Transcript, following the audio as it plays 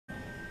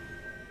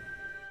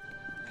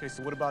Okay,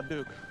 so what about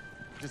Duke?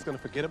 Just gonna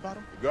forget about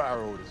him? You got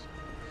our orders.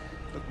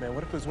 Look, man,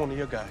 what if it was one of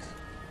your guys?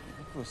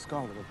 What if it was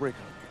Scarlet or Breaker?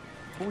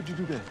 What would you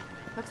do then?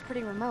 Looks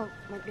pretty remote.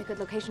 Might be a good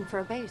location for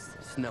a base.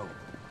 Snow.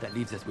 That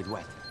leaves us with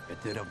what? A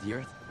third of the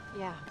Earth?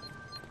 Yeah.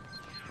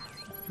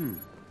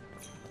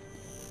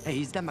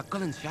 Hey, is that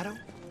McCullen's shadow?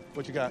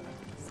 What you got?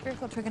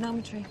 Spherical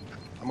trigonometry.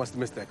 I must have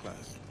missed that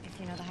class. If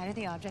you know the height of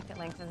the object, the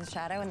length of the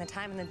shadow, and the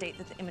time and the date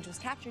that the image was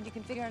captured, you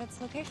can figure out its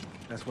location.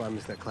 That's why I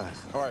missed that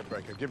class. All right,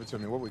 Breaker, give it to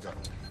me. What we got?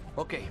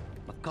 Okay,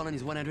 McCullen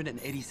is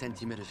 180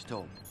 centimeters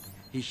tall.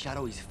 His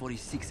shadow is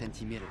 46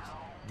 centimeters.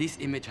 This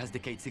image has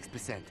decayed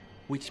 6%,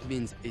 which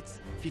means it's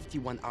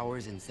 51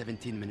 hours and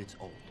 17 minutes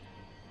old.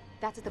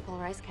 That's at the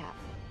polar ice cap.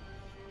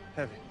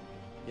 Heavy.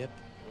 Yep.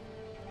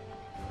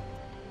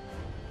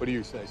 What do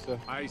you say, sir?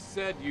 I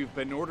said you've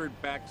been ordered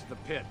back to the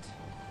pit.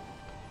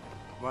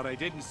 But I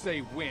didn't say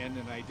when,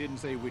 and I didn't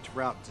say which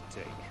route to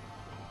take.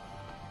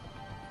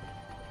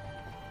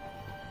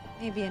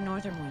 Maybe a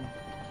northern one.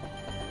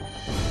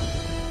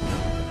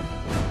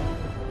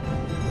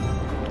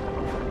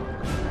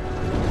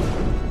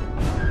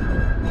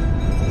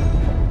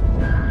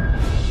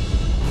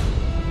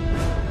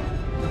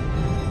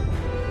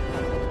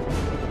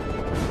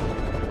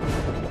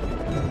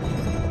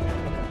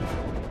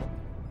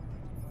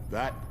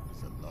 That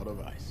is a lot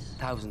of ice.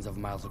 Thousands of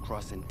miles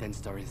across and 10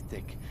 stories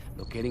thick.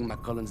 Locating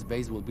McCullen's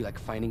base will be like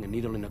finding a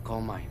needle in a coal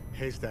mine.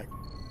 Haystack.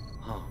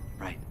 Huh,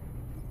 right.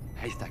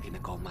 Haystack in a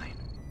coal mine.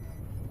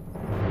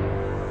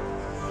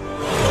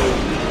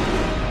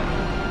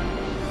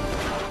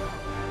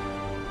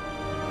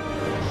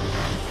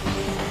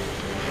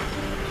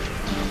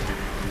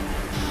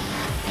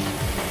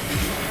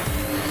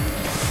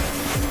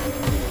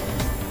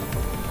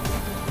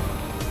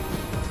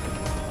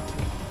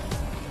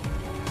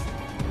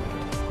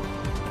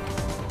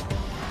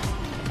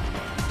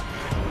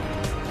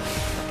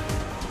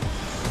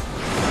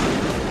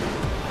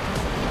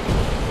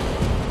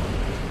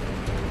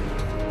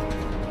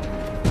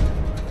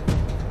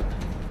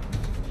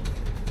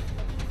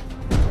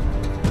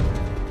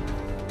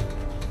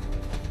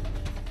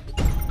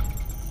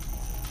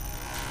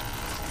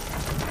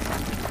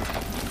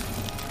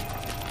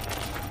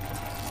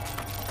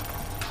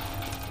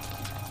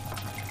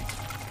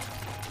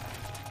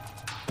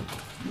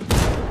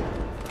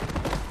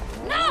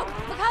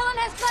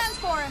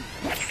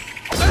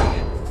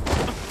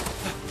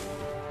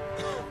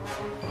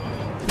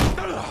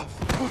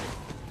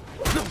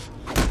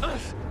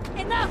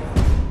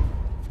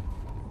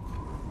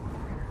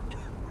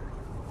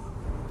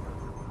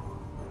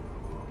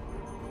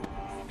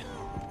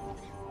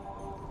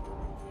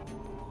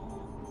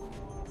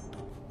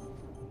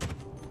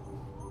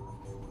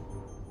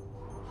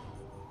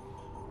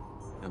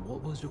 And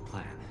what was your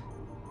plan?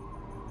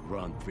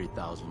 Run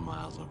 3,000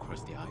 miles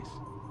across the ice?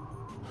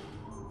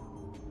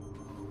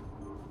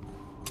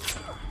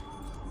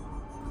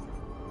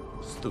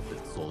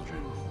 Stupid soldier.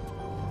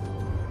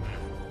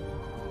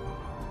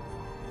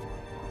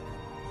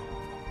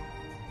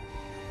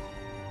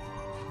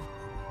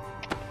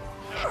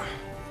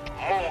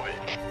 Move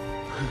it.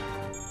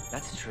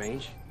 That's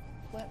strange.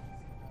 What?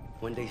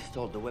 When they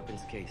stole the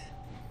weapons case,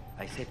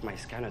 I set my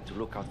scanner to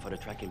look out for the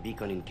tracking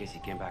beacon in case he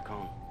came back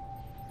on.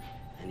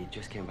 And he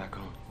just came back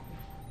on.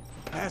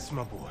 That's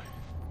my boy.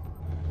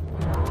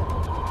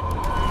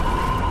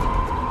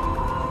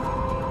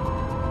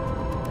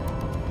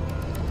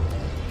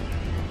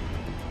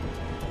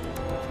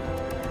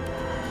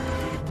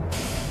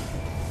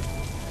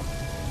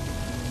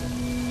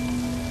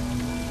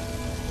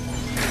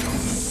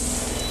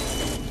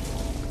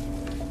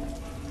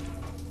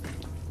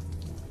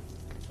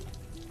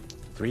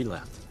 Three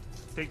left.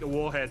 Take the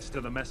warheads to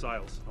the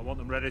missiles. I want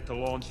them ready to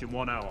launch in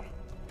 1 hour.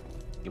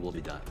 It will be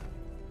done.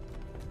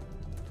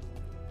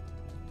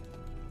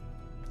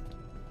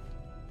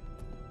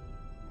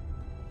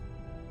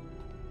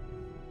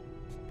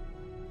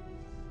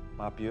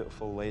 My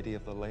beautiful lady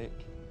of the lake.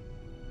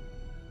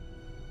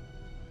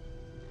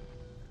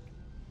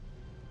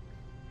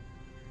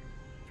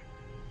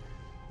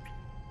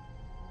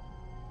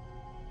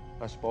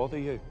 Must bother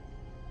you.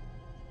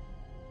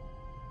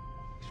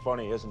 It's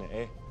funny, isn't it,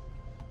 eh?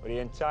 With the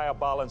entire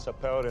balance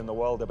of power in the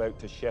world about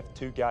to shift,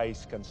 two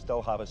guys can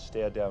still have a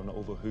stare down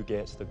over who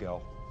gets the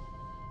girl.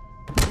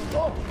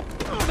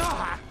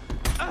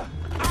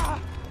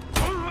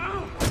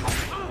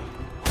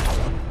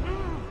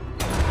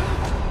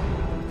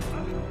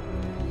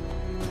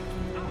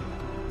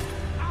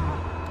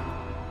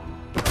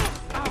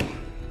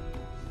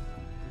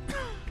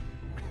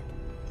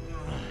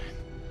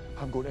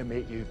 I'm going to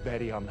make you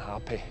very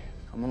unhappy.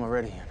 I'm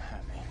already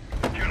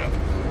unhappy. Get up.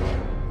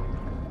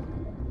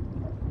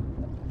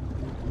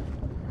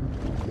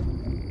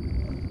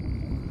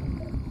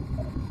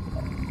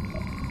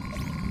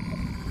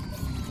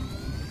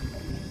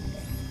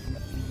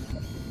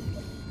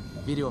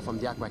 Video from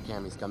the Aqua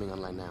Cam is coming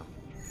online now.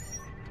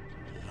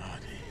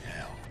 Bloody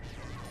hell.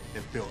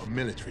 They've built a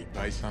military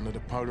base under the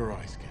polar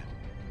ice cap.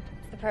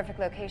 It's the perfect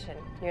location.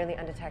 Nearly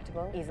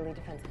undetectable, easily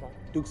defensible.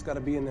 Duke's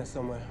gotta be in there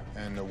somewhere.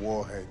 And the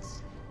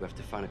warheads. We have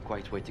to find a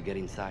quiet way to get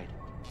inside.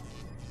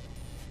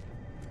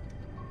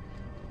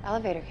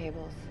 Elevator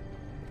cables.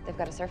 They've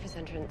got a surface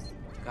entrance.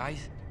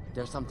 Guys,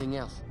 there's something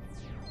else.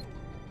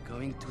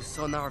 Going to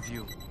sonar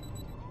view.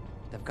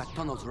 They've got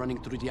tunnels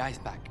running through the ice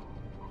pack.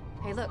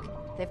 Hey, look.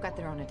 They've got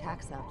their own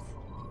attack subs.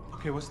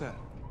 Okay, what's that?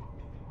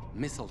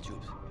 Missile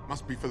tubes.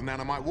 Must be for the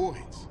nanomite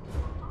warheads.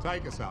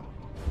 Take us up.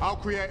 I'll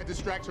create a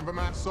distraction from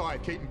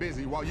outside, keep them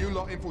busy, while you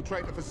lot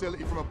infiltrate the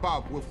facility from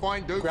above. We'll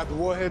find Duke. Grab the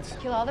warheads.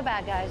 Kill all the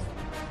bad guys.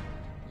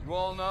 You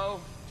all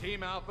know,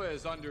 Team Alpha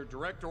is under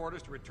direct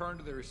orders to return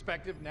to their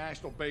respective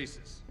national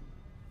bases.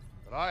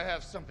 But I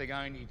have something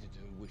I need to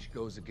do which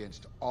goes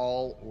against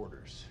all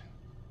orders.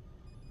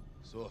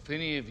 So if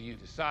any of you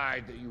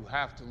decide that you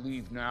have to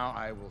leave now,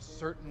 I will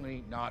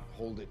certainly not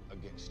hold it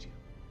against you.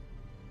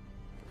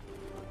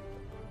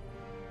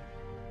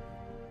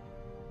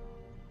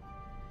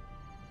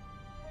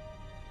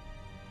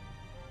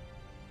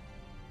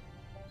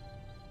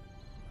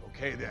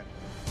 Okay then.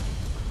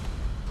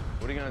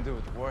 What are you gonna do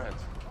with the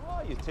warheads?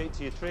 Oh, you take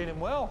to your training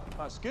well.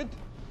 That's good.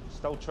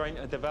 Still trying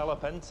to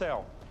develop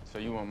intel. So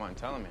you won't mind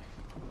telling me?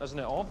 Isn't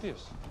it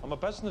obvious? I'm a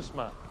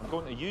businessman. I'm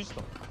going to use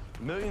them.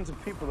 Millions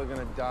of people are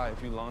gonna die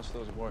if you launch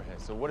those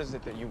warheads. So what is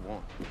it that you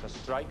want? To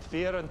strike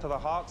fear into the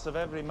hearts of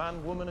every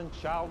man, woman, and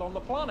child on the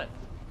planet.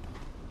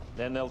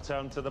 Then they'll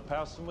turn to the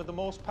person with the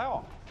most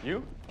power.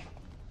 You?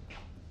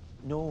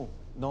 No,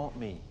 not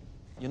me.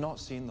 You're not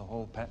seeing the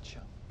whole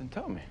picture. Then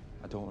tell me.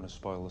 I don't want to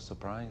spoil the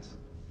surprise.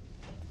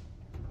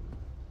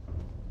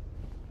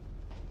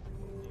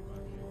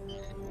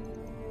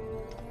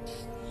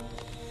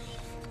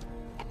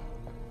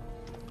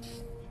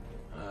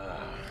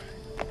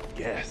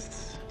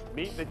 Guests.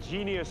 Meet the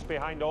genius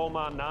behind all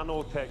my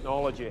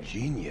nanotechnology.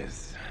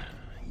 Genius?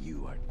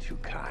 You are too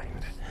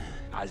kind.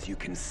 As you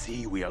can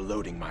see, we are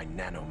loading my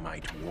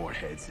nanomite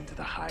warheads into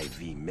the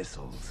High-V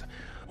missiles.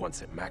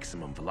 Once at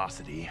maximum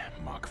velocity,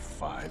 Mach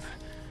 5,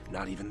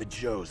 not even the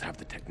Joes have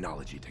the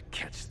technology to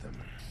catch them.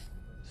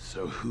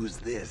 So who's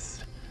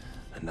this?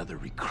 Another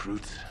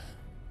recruit?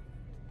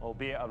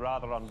 Albeit a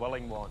rather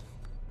unwilling one.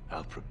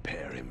 I'll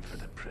prepare him for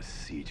the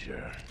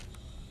procedure.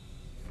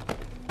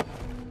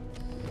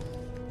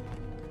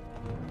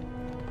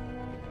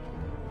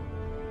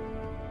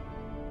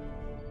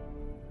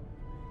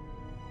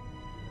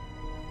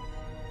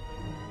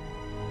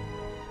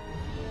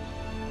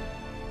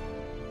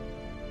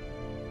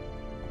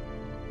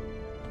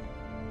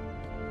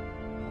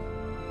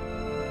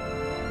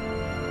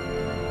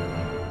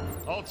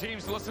 All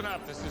teams, listen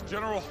up. This is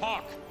General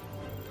Hawk.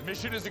 The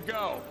mission is a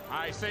go.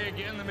 I say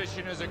again, the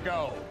mission is a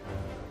go.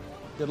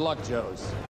 Good luck, Joes.